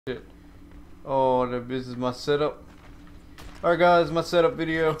Shit. Oh, this is my setup. Alright guys, my setup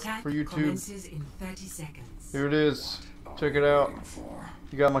video for YouTube. In 30 seconds. Here it is. Check it out.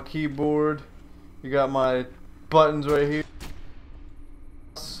 You got my keyboard. You got my buttons right here.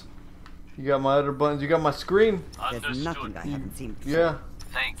 You got my other buttons. You got my screen. There's nothing I haven't seen before. Yeah.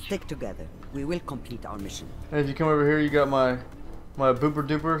 Stick together. We will complete our mission. And if you come over here, you got my booper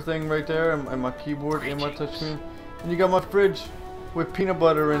duper thing right there, and my keyboard and my touchscreen. And you got my fridge with peanut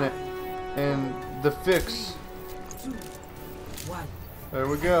butter in it. And the fix. There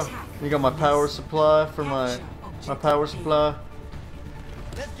we go. You got my power supply for my power supply.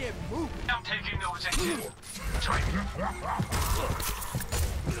 Let's get moving. I'm taking no attention.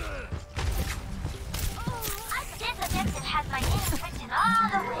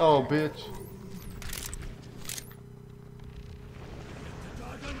 Oh, bitch.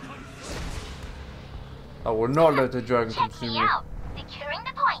 I will not let the dragon consume me. Securing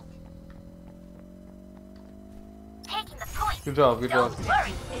the point. Taking the point. Good job, good job. Don't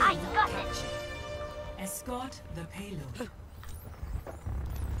worry, I got it. Escort the payload.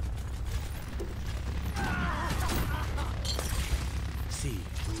 See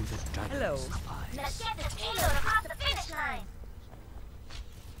through the dragon's Hello. eyes. Let's get this payload across the finish line.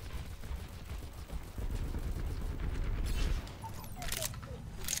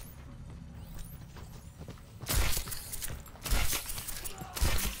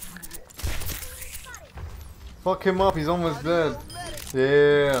 Fuck him up, he's almost dead.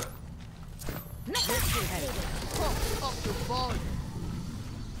 Yeah.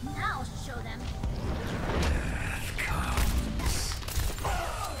 Now I'll show them.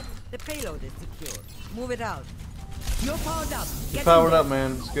 The payload is secure. Move it out. You're powered up. Get Powered in there. up,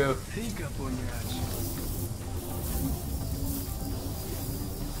 man. Let's go. Think up on your action.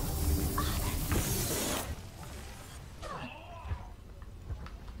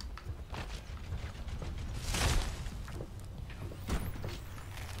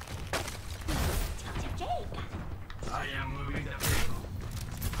 Dr. Jake. I am moving the vehicle.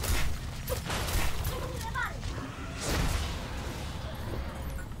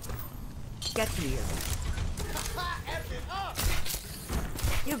 Get clear.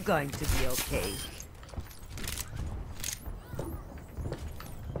 You're going to be okay.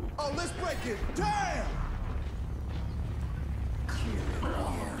 Oh, let's break it. Damn!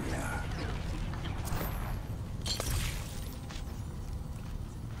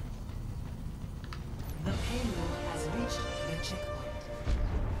 The payload has reached the checkpoint.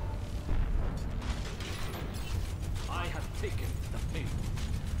 I have taken the payload.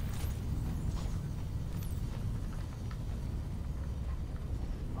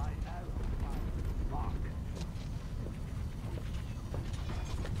 My arrow finds mark.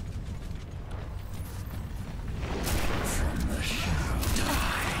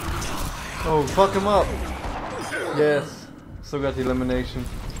 Oh, fuck him up. Yes. Still got the elimination.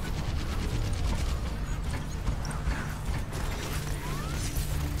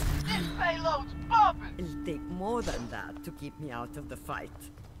 This payload's bumping. It'll take more than that to keep me out of the fight.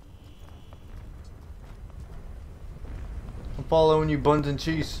 I'm following you, buns and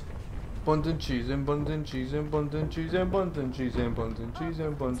cheese. Buns and cheese and buns and cheese and buns and cheese and buns and cheese and buns and cheese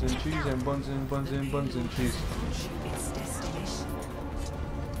and buns and cheese and buns and buns and buns and cheese. Its destination.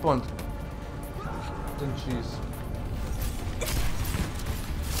 Buns and cheese.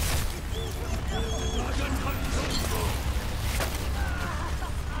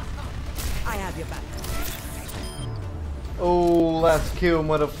 I have your back. Oh, last kill,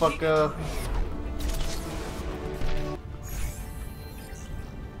 motherfucker.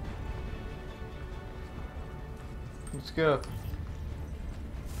 Let's go.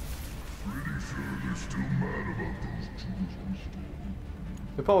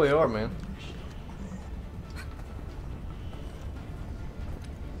 They probably are, man.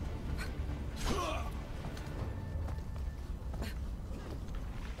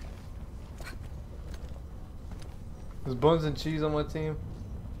 There's buns and cheese on my team.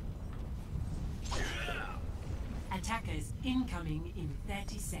 Attackers incoming in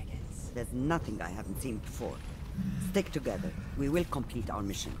 30 seconds. There's nothing I haven't seen before. Stick together. We will complete our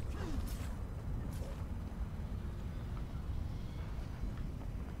mission.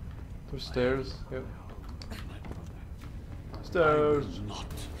 There's stairs. Yep. Stairs. Not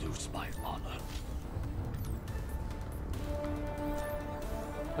lose my honor.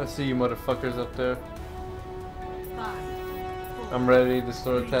 I see you motherfuckers up there. 5, 4, I'm ready to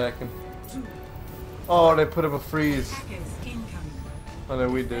start attacking. Oh, they put up a freeze. attackers incoming. Oh, no,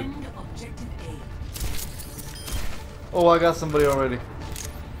 we did. Defend objective A. Oh, I got somebody already.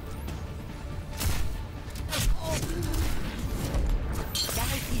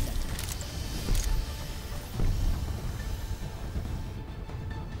 Guys,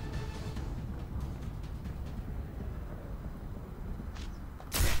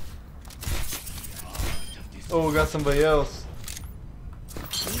 Oh, we got somebody else.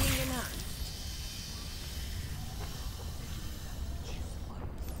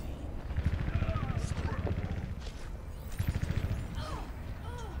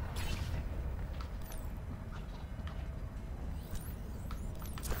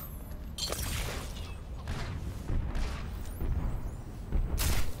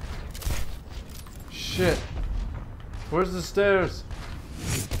 Shit. Where's the stairs?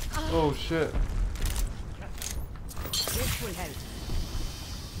 Oh shit. This will help.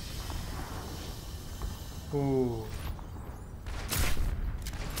 Ooh.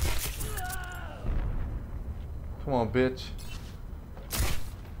 Come on, bitch.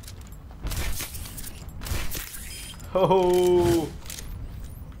 Oh.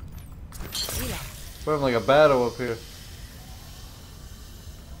 We're having like a battle up here.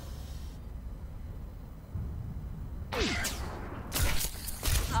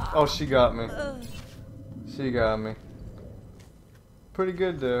 Oh, she got me. She got me. Pretty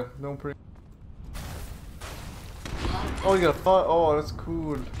good there. No pretty. Oh, you got a fight. Oh, that's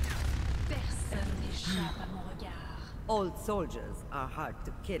cool. Old soldiers are hard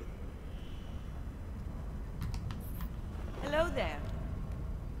to kill. Hello there.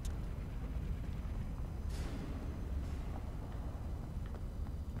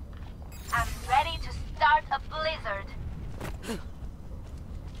 I'm ready to start a blizzard.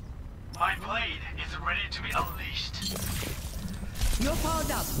 My blade is ready to be unleashed. You're powered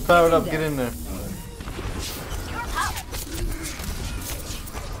up. Powered up. Get in there. You're up.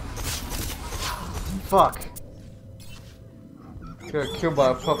 Fuck. Got killed by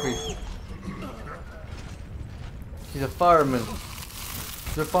a puppy. He's a fireman.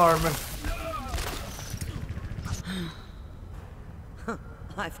 He's a fireman.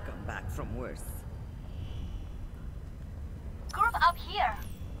 I've come back from worse. Group up here.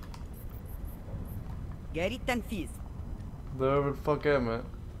 Get it and feast. Wherever the fuck I'm at.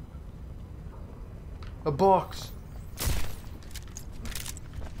 A box.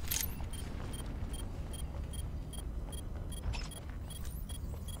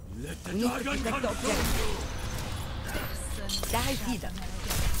 Let the We need to dragon protect the come objective. Die, Peter.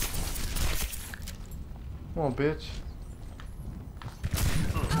 Come on, bitch.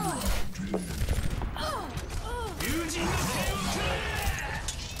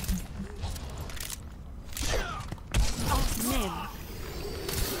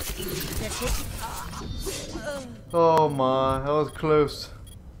 Oh my, that was close.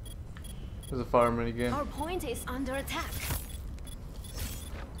 There's a fireman again. Our point is under attack.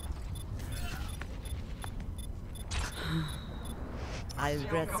 I'll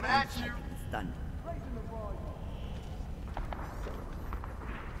rest Come once at you. it's done.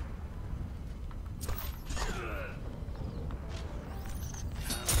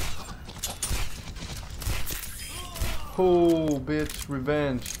 Oh, bitch,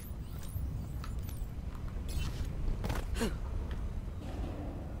 revenge.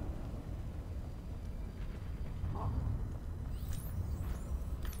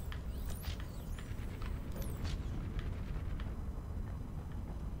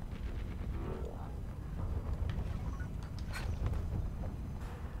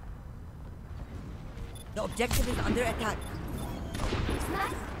 The objective is under attack.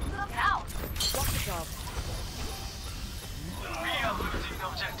 Snipe, look out. Walk the job. We are losing the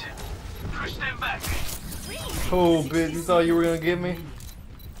objective. Push them back. Oh, bitch, you thought you were gonna get me?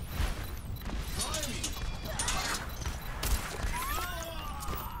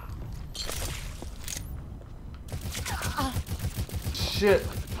 Shit.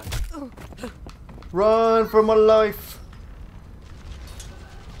 Run for my life.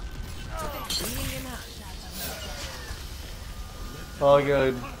 Oh, I got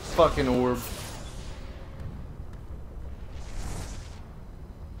a fucking orb.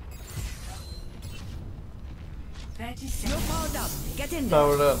 You're powered up. Get in there.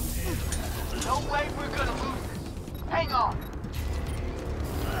 Powered up. No way we're gonna lose this. Hang on.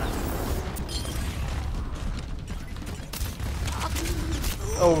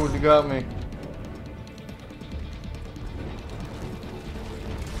 Oh, you got me.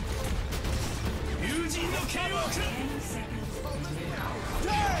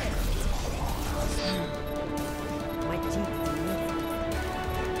 My team is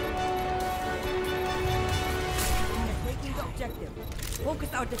taking the objective.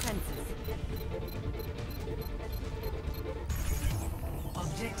 Focus our defenses.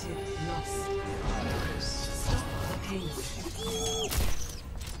 Objective lost. Stop the pain.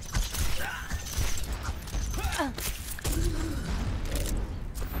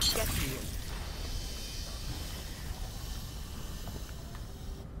 Get here.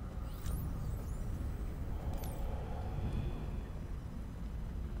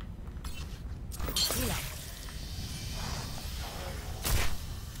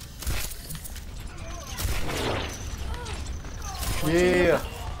 Yeah.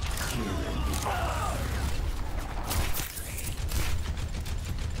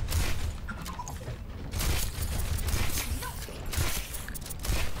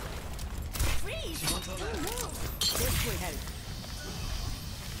 This will help.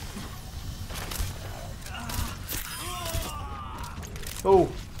 Oh.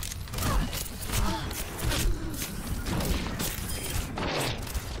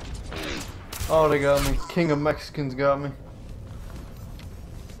 Oh, they got me. King of Mexicans got me.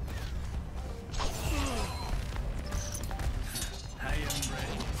 I am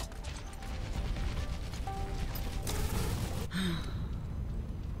ready.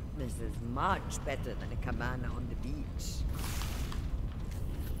 This is much better than a cabana on the beach.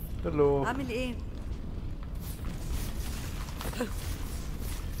 Hello. Amelie,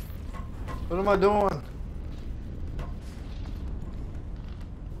 What am I doing?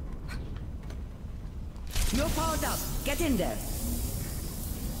 you're powered up. Get in there.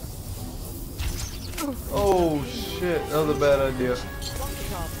 Oh shit, that was a bad idea. Walk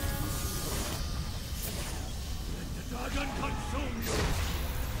it off. The dragon consume you.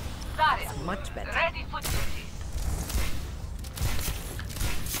 Zarya, Much better. ready for duty.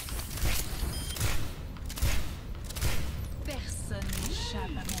 Personne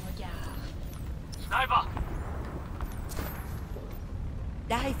n'échappe à mon regard. Sniper.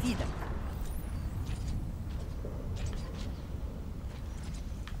 Daar wieder.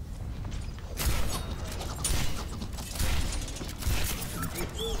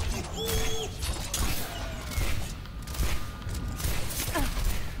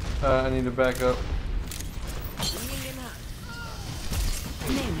 I need to back up.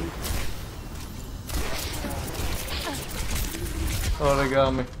 Oh, they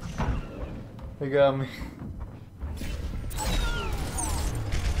got me. They got me.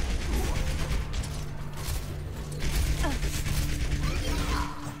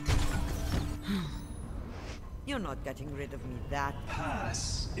 You're not getting rid of me that.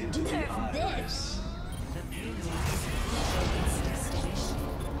 Pass into the eyes. The payload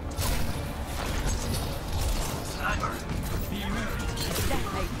Sniper. ده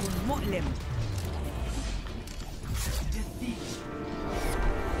هيكون مؤلم.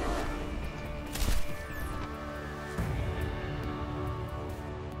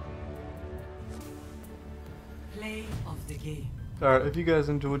 Play of the game. Alright, if you guys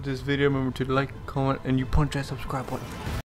enjoyed this video, remember to like, comment, and you punch that subscribe button.